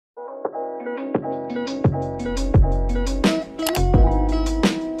Hey,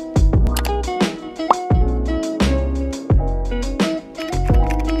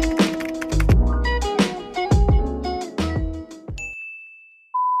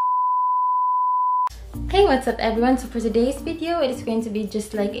 what's up everyone? So for today's video, it is going to be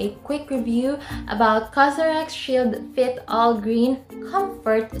just like a quick review about CosRx Shield Fit All Green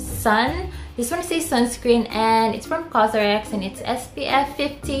Comfort Sun. This one is a sunscreen and it's from CosRx and it's SPF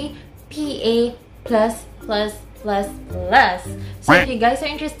 50 PA++++. So if you guys are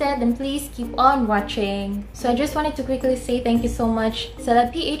interested, then please keep on watching. So I just wanted to quickly say thank you so much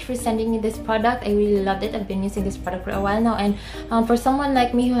celebph for sending me this product. I really loved it. I've been using this product for a while now, and for someone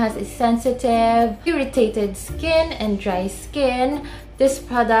like me who has a sensitive, irritated skin and dry skin, this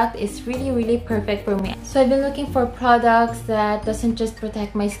product is really perfect for me. So I've been looking for products that doesn't just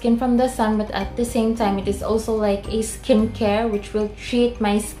protect my skin from the sun, but at the same time it is also like a skincare which will treat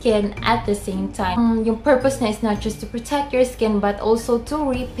my skin at the same time. Yung purpose na is not just to protect your skin but also to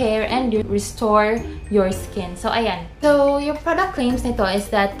repair and restore your skin. So ayan. So yung product claims nito is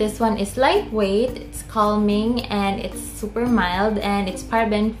that this one is lightweight, it's calming, and it's super mild, and it's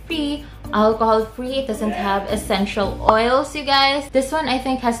paraben free, alcohol free. It doesn't have essential oils, you guys. This one I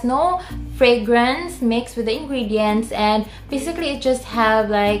think has no fragrance mixed with the ingredients, and basically it just have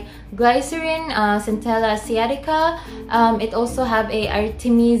like glycerin, centella asiatica. It also have a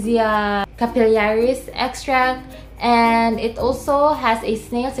Artemisia capillaris extract, and it also has a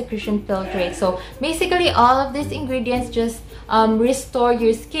snail secretion filtrate. So basically all of these ingredients just restore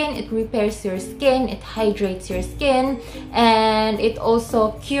your skin, it repairs your skin, it hydrates your skin, and it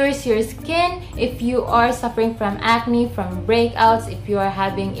also cures your skin if you are suffering from acne, from breakouts, if you are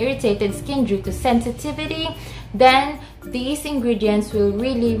having irritated skin due to sensitivity. Then these ingredients will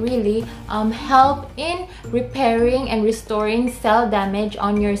really help in repairing and restoring cell damage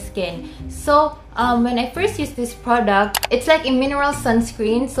on your skin. So when I first used this product, it's like a mineral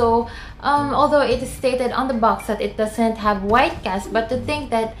sunscreen. So although it is stated on the box that it doesn't have white cast, but to think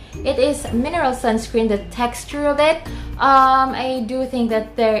that it is mineral sunscreen, the texture of it, I do think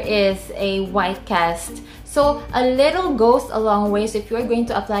that there is a white cast. So a little goes a long way. So if you're going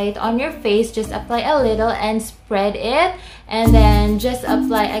to apply it on your face, just apply a little and spread it, and then just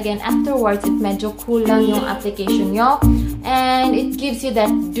apply again afterwards if medyo kulang yung application nyo, and it gives you that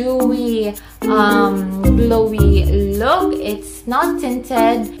dewy, glowy look. It's not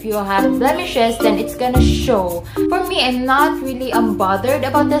tinted. If you have blemishes, then it's gonna show. For me, I'm not really bothered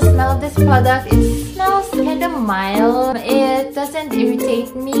about the smell of this product. It smells kind of mild. It doesn't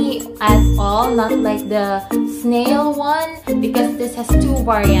irritate me at all, not like the snail one, because this has two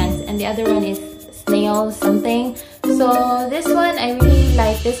variants and the other one is snail something. So this one, I really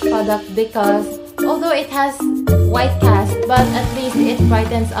like this product because although it has white cast, but at least it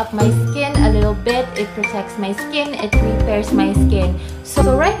brightens up my skin a little bit, it protects my skin, it repairs my skin.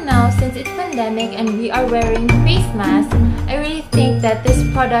 So right now, since it's pandemic and we are wearing face masks, I really think that this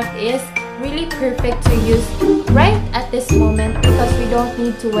product is really perfect to use right at this moment, because we don't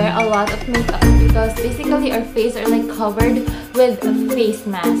need to wear a lot of makeup, because basically our face are like covered with a face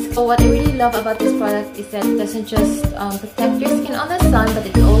mask. So what I really love about this product is that it doesn't just protect your skin on the sun, but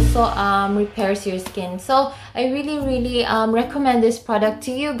it also repairs your skin. So I really recommend this product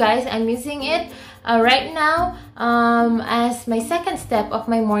to you guys. I'm using it right now as my second step of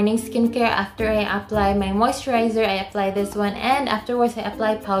my morning skincare. After I apply my moisturizer, I apply this one, and afterwards I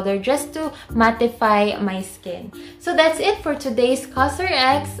apply powder just to mattify my skin. So that's it for today's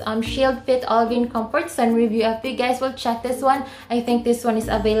CosRx Shield Fit All Green Comfort Sun review. If you guys will check this one, I think this one is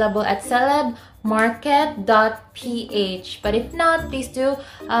available at celebmarket.ph, but if not, please do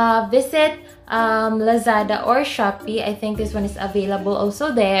visit Lazada or Shopee. I think this one is available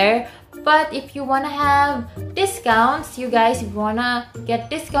also there. But if you want to have discounts, you guys, if you want to get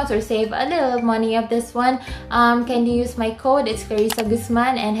discounts or save a little money of this one, can you use my code? It's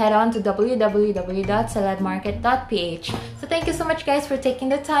CLARISSAGUZMAN, and head on to www.celebmarket.ph. So thank you so much guys for taking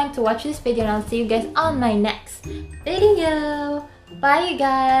the time to watch this video, and I'll see you guys on my next video. Bye you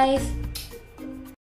guys!